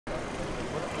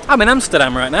I'm in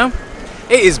Amsterdam right now.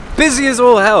 It is busy as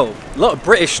all hell. A lot of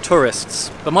British tourists.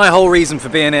 But my whole reason for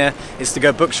being here is to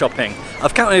go book shopping.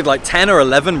 I've counted like 10 or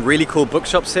 11 really cool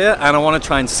bookshops here, and I want to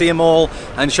try and see them all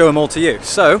and show them all to you.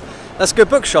 So let's go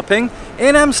book shopping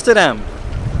in Amsterdam.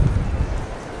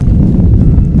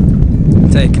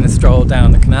 Taking a stroll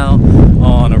down the canal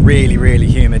on a really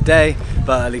humid day,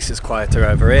 but at least it's quieter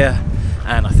over here.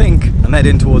 And I think I'm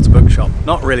heading towards a bookshop.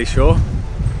 Not really sure,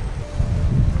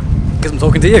 because I'm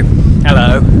talking to you.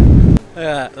 Hello.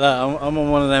 Yeah, I'm on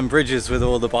one of them bridges with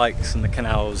all the bikes and the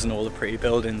canals and all the pretty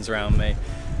buildings around me.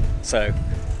 So,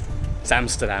 it's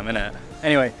Amsterdam, innit?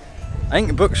 Anyway, I think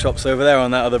the bookshop's over there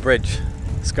on that other bridge.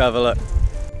 Let's go have a look.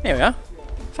 Here we are.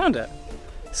 Found it.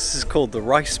 This is called the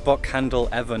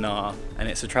Reisboekhandel Evenaar, and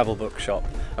it's a travel bookshop.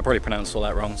 I probably pronounced all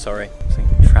that wrong, sorry. I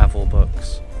think travel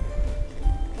books.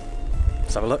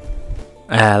 Let's have a look.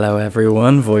 Hello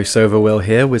everyone, VoiceOver Will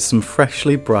here with some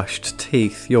freshly brushed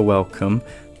teeth. You're welcome.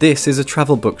 This is a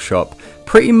travel bookshop.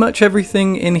 Pretty much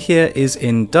everything in here is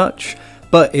in Dutch,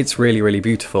 but it's really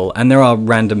beautiful. And there are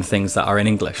random things that are in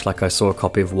English, like I saw a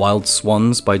copy of Wild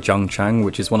Swans by Zhang Chang,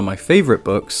 which is one of my favourite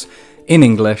books, in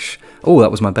English. Oh,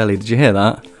 that was my belly, did you hear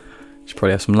that? Should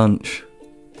probably have some lunch.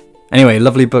 Anyway,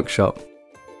 lovely bookshop.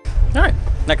 Alright,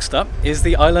 next up is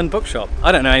the Island Bookshop.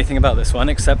 I don't know anything about this one,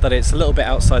 except that it's a little bit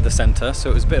outside the centre,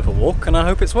 so it was a bit of a walk, and I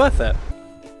hope it's worth it.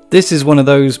 This is one of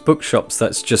those bookshops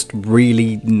that's just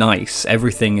really nice.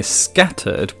 Everything is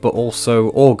scattered, but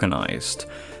also organised.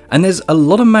 And there's a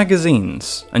lot of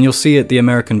magazines, and you'll see at the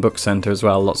American Book Centre as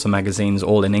well, lots of magazines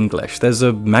all in English. There's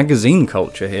a magazine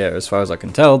culture here, as far as I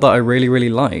can tell, that I really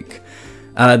like.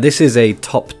 This is a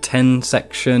top 10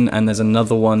 section, and there's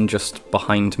another one just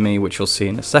behind me, which you'll see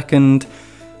in a second.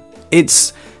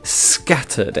 It's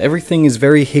scattered. Everything is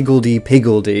very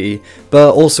higgledy-piggledy,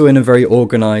 but also in a very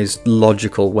organised,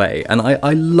 logical way. And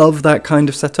I love that kind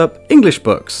of setup. English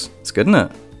books. It's good,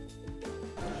 isn't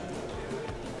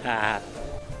it?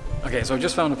 Okay, so I've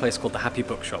just found a place called the Happy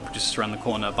Bookshop, which is just around the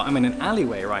corner, but I'm in an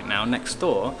alleyway right now next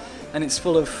door, and it's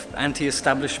full of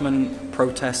anti-establishment,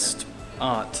 protest,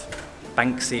 art,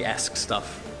 Banksy-esque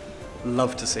stuff.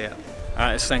 Love to see it.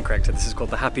 Alright, it's stand corrected. This is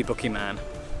called the Happy Bookie Man.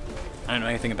 I don't know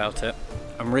anything about it.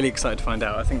 I'm really excited to find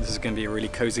out. I think this is going to be a really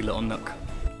cozy little nook.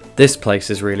 This place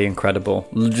is really incredible.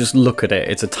 Just look at it.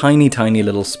 It's a tiny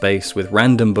little space with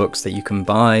random books that you can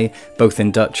buy, both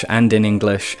in Dutch and in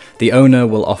English. The owner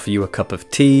will offer you a cup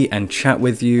of tea and chat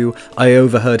with you. I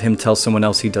overheard him tell someone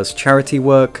else he does charity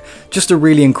work. Just a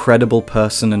really incredible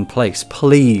person and place.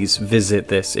 Please visit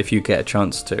this if you get a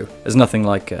chance to. There's nothing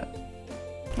like it.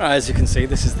 Alright, as you can see,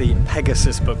 this is the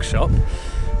Pegasus Bookshop.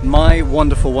 My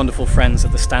wonderful friends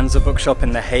at the Stanza Bookshop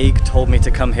in The Hague told me to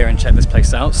come here and check this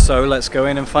place out, so let's go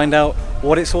in and find out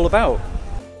what it's all about.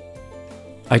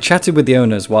 I chatted with the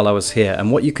owners while I was here,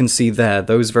 and what you can see there,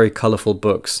 those very colourful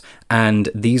books, and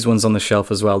these ones on the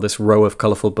shelf as well, this row of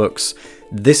colourful books,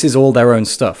 this is all their own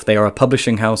stuff. They are a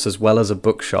publishing house as well as a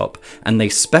bookshop, and they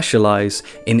specialise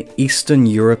in Eastern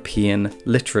European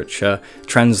literature,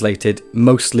 translated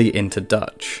mostly into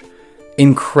Dutch.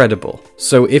 Incredible.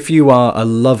 So if you are a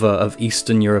lover of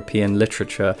Eastern European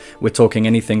literature, we're talking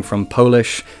anything from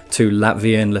Polish to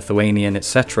Latvian, Lithuanian,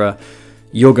 etc.,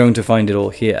 you're going to find it all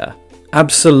here.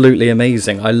 Absolutely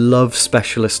amazing. I love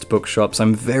specialist bookshops.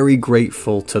 I'm very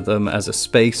grateful to them as a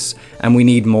space, and we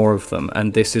need more of them,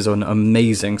 and this is an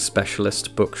amazing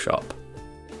specialist bookshop.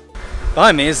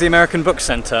 Behind me is the American Book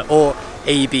Centre, or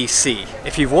ABC.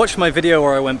 If you've watched my video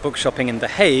where I went book shopping in The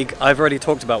Hague, I've already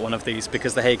talked about one of these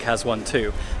because The Hague has one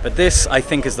too. But this, I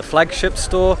think, is the flagship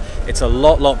store. It's a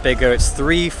lot bigger. It's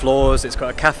 3 floors. It's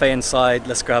got a cafe inside.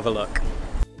 Let's go have a look.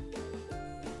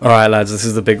 Alright lads, this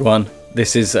is the big one.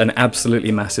 This is an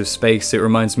absolutely massive space. It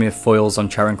reminds me of Foyles on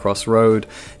Charing Cross Road.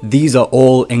 These are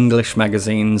all English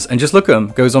magazines, and just look at them,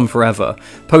 goes on forever.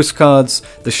 Postcards,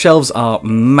 the shelves are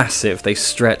massive. They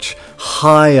stretch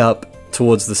high up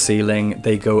towards the ceiling,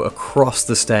 they go across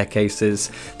the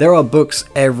staircases. There are books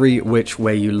every which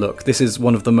way you look. This is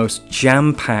one of the most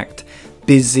jam-packed,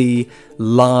 busy,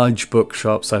 large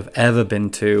bookshops I've ever been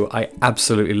to. I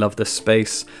absolutely love this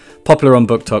space. Popular on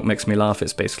Book Talk makes me laugh.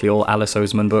 It's basically all Alice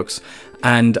Oseman books,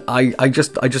 and I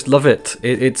just love it.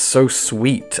 It's so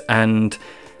sweet and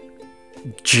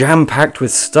jam-packed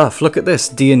with stuff. Look at this,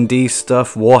 D&D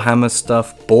stuff, Warhammer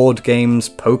stuff, board games,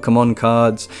 Pokemon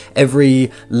cards,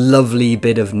 every lovely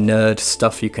bit of nerd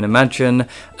stuff you can imagine.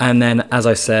 And then, as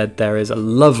I said, there is a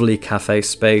lovely cafe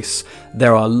space.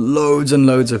 There are loads and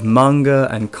loads of manga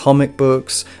and comic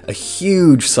books, a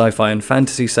huge sci-fi and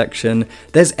fantasy section.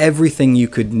 There's everything you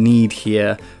could need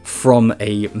here from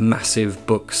a massive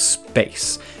book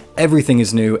space. Everything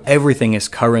is new, everything is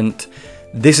current.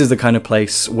 This is the kind of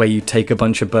place where you take a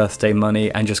bunch of birthday money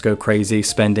and just go crazy,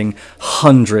 spending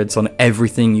hundreds on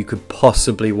everything you could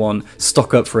possibly want,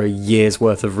 stock up for a year's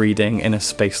worth of reading in a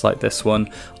space like this one.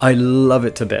 I love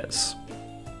it to bits.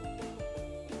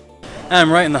 And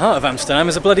right in the heart of Amsterdam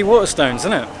is a bloody Waterstones,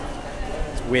 isn't it?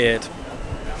 It's weird.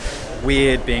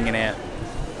 Weird being in here.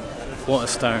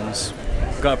 Waterstones.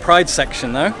 We've got a Pride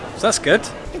section though, so that's good.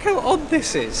 Look how odd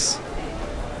this is.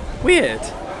 Weird.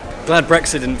 Glad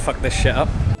Brexit didn't fuck this shit up.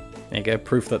 There you go,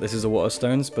 proof that this is a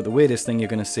Waterstones, but the weirdest thing you're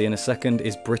going to see in a second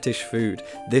is British food.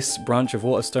 This branch of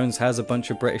Waterstones has a bunch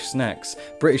of British snacks.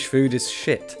 British food is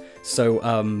shit,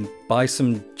 so buy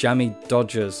some jammy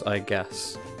Dodgers, I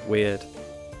guess. Weird.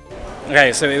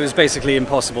 Okay, so it was basically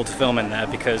impossible to film in there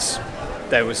because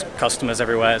there was customers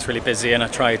everywhere, it's really busy, and I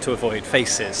tried to avoid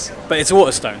faces. But it's a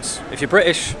Waterstones. If you're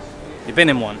British, you've been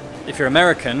in one. If you're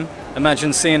American,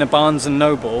 imagine seeing a Barnes &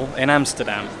 Noble in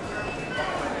Amsterdam.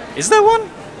 Is there one?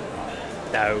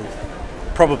 No,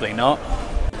 probably not.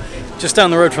 Just down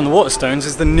the road from the Waterstones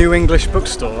is the New English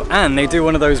Bookstore, and they do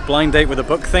one of those blind date with a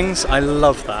book things. I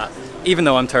love that. Even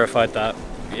though I'm terrified that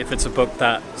if it's a book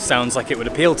that sounds like it would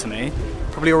appeal to me,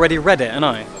 probably already read it, and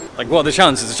like, what are the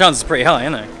chances? The chances are pretty high,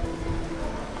 aren't they?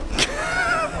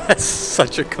 That's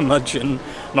such a curmudgeon.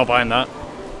 Not buying that.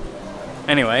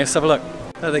 Anyway, let's have a look.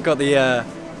 Oh, they got the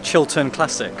Chiltern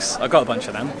Classics. I got a bunch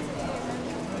of them.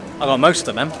 I got most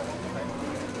of them.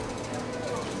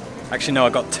 Actually, no,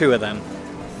 I got 2 of them.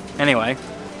 Anyway.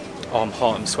 Oh, I'm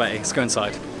hot, I'm sweaty. Let's go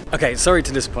inside. Okay, sorry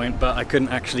to disappoint, but I couldn't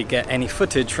actually get any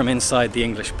footage from inside the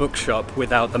English bookshop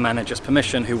without the manager's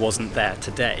permission, who wasn't there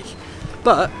today.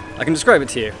 But I can describe it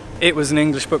to you. It was an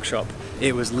English bookshop.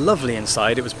 It was lovely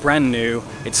inside, it was brand new,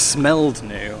 it smelled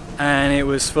new, and it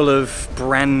was full of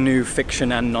brand new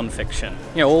fiction and non-fiction.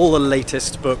 You know, all the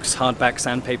latest books, hardbacks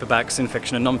and paperbacks in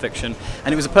fiction and non-fiction,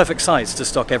 and it was a perfect size to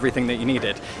stock everything that you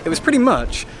needed. It was pretty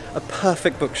much a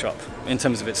perfect bookshop in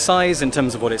terms of its size, in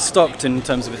terms of what it stocked, in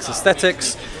terms of its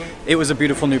aesthetics. It was a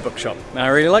beautiful new bookshop, and I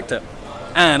really liked it.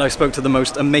 And I spoke to the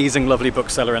most amazing, lovely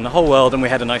bookseller in the whole world, and we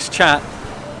had a nice chat,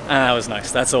 and that was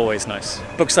nice. That's always nice.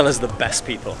 Booksellers are the best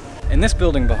people. In this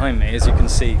building behind me, as you can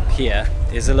see here,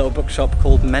 is a little bookshop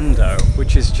called Mendo,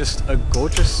 which is just a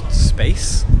gorgeous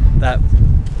space that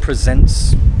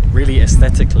presents really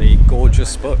aesthetically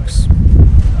gorgeous books.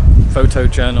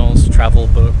 Photojournals, travel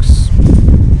books,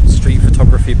 street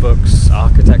photography books,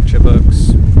 architecture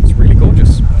books. It's really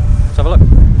gorgeous. Let's have a look.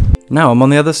 Now I'm on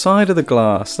the other side of the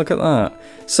glass, look at that.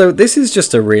 So this is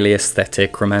just a really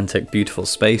aesthetic, romantic, beautiful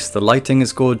space. The lighting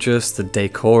is gorgeous, the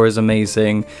decor is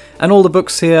amazing, and all the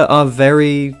books here are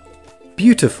very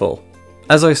beautiful.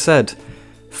 As I said,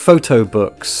 photo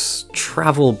books,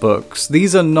 travel books,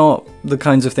 these are not the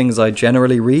kinds of things I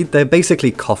generally read. They're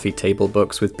basically coffee table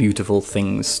books with beautiful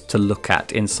things to look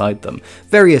at inside them.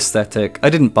 Very aesthetic. I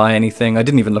didn't buy anything, I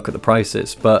didn't even look at the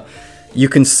prices, but you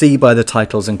can see by the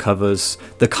titles and covers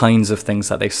the kinds of things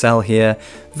that they sell here.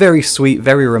 Very sweet,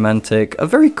 very romantic, a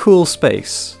very cool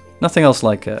space. Nothing else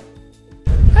like it.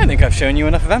 I don't think I've shown you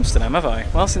enough of Amsterdam, have I?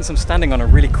 Well, since I'm standing on a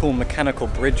really cool mechanical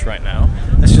bridge right now,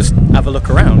 let's just have a look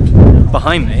around.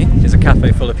 Behind me is a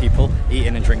cafe full of people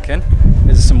eating and drinking.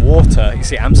 There's some water. You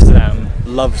see, Amsterdam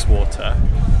loves water.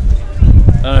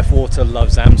 I don't know if water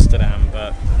loves Amsterdam,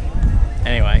 but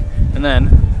anyway. And then,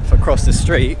 if I cross the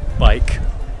street,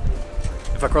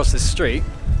 if I cross this street,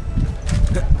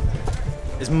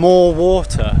 there's more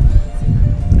water.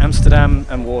 Amsterdam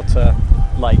and water,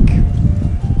 like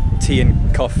tea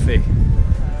and coffee.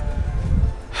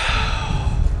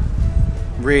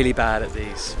 Really bad at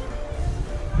these.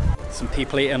 Some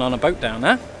people eating on a boat down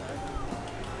there.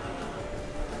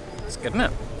 It's good, isn't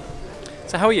it?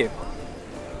 So how are you?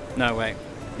 No, wait.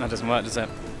 That doesn't work, does it?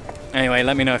 Anyway,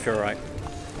 let me know if you're alright.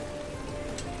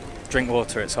 Drink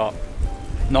water, it's hot.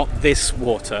 Not this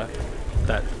water.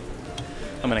 That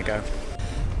I'm gonna go.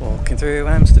 Walking through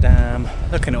Amsterdam,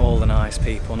 looking at all the nice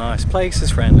people, nice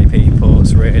places, friendly people.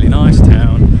 It's a really nice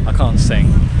town. I can't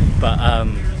sing, but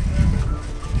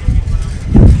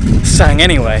sang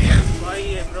anyway.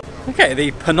 Okay,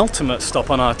 the penultimate stop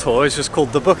on our tour is just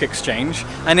called the Book Exchange,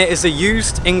 and it is a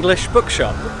used English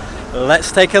bookshop.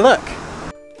 Let's take a look.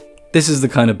 This is the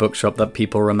kind of bookshop that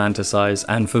people romanticize,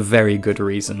 and for very good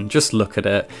reason. Just look at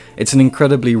it. It's an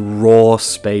incredibly raw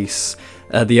space.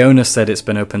 The owner said it's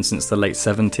been open since the late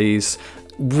 70s.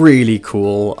 Really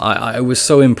cool. I was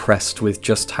so impressed with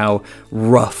just how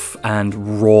rough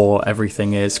and raw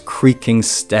everything is. Creaking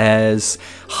stairs,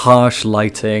 harsh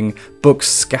lighting, books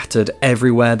scattered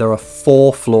everywhere. There are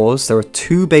 4 floors, there are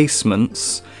 2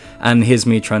 basements, and here's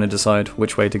me trying to decide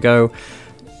which way to go.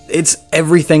 it's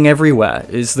everything everywhere.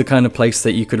 It's the kind of place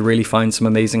that you could really find some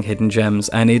amazing hidden gems,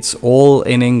 and it's all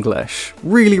in English.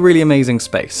 Really, really amazing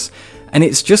space. And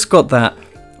it's just got that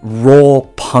raw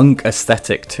punk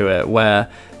aesthetic to it, where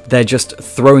they're just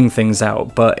throwing things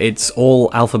out, but it's all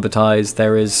alphabetized.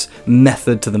 There is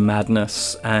method to the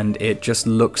madness, and it just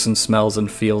looks and smells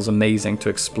and feels amazing to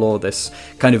explore this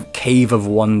kind of cave of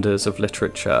wonders of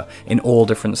literature in all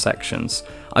different sections.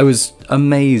 I was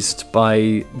amazed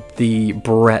by the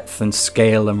breadth and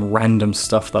scale and random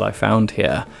stuff that I found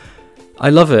here.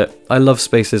 I love it. I love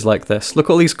spaces like this. Look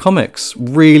at all these comics.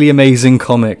 Really amazing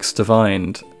comics to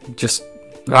find. Just,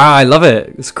 I love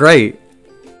it. It's great.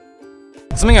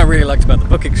 Something I really liked about the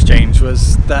book exchange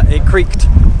was that it creaked.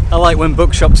 I like when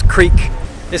bookshops creak.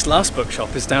 This last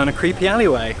bookshop is down a creepy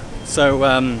alleyway. So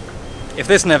if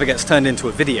this never gets turned into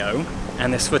a video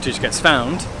and this footage gets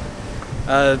found,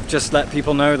 just let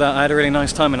people know that I had a really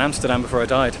nice time in Amsterdam before I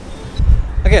died.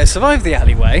 Okay, I survived the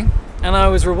alleyway and I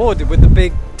was rewarded with the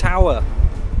big tower.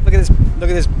 Look at this, look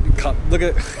at this, look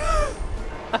at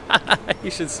you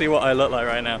should see what I look like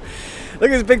right now.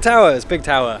 Look at this big tower, it's a big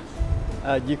tower.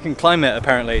 You can climb it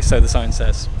apparently, so the sign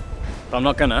says. But I'm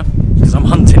not gonna, because I'm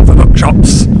hunting for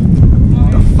bookshops.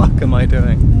 What the fuck am I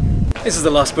doing? This is the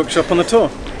last bookshop on the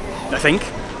tour, I think.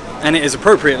 And it is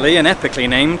appropriately and epically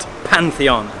named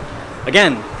Pantheon.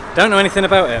 Again, don't know anything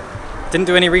about it. Didn't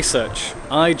do any research.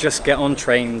 I just get on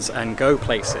trains and go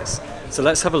places. So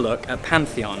let's have a look at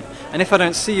Pantheon. And if I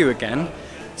don't see you again,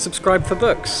 subscribe for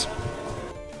books.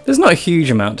 There's not a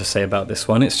huge amount to say about this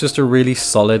one. It's just a really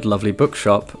solid, lovely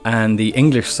bookshop, and the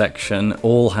English section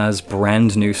all has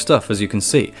brand new stuff, as you can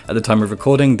see. At the time of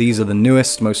recording, these are the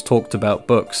newest, most talked about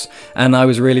books, and I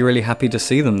was really, really happy to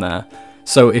see them there.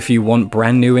 So if you want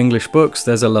brand new English books,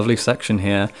 there's a lovely section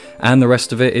here, and the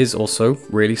rest of it is also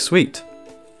really sweet.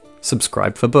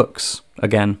 Subscribe for books.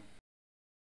 Again.